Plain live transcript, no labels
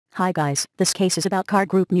Hi guys, this case is about Card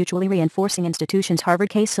Group Mutually Reinforcing Institutions Harvard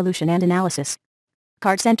Case Solution and Analysis.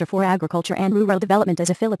 Card Center for Agriculture and Rural Development is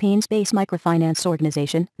a Philippines-based microfinance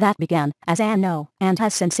organization that began as ANO and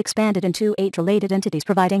has since expanded into 8 related entities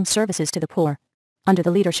providing services to the poor. Under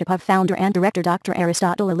the leadership of founder and director Dr.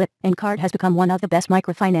 Aristotle Alip, Card has become one of the best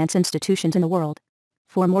microfinance institutions in the world.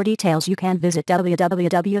 For more details you can visit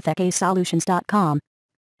www.TheCaseSolutions.com.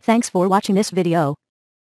 Thanks for watching this video.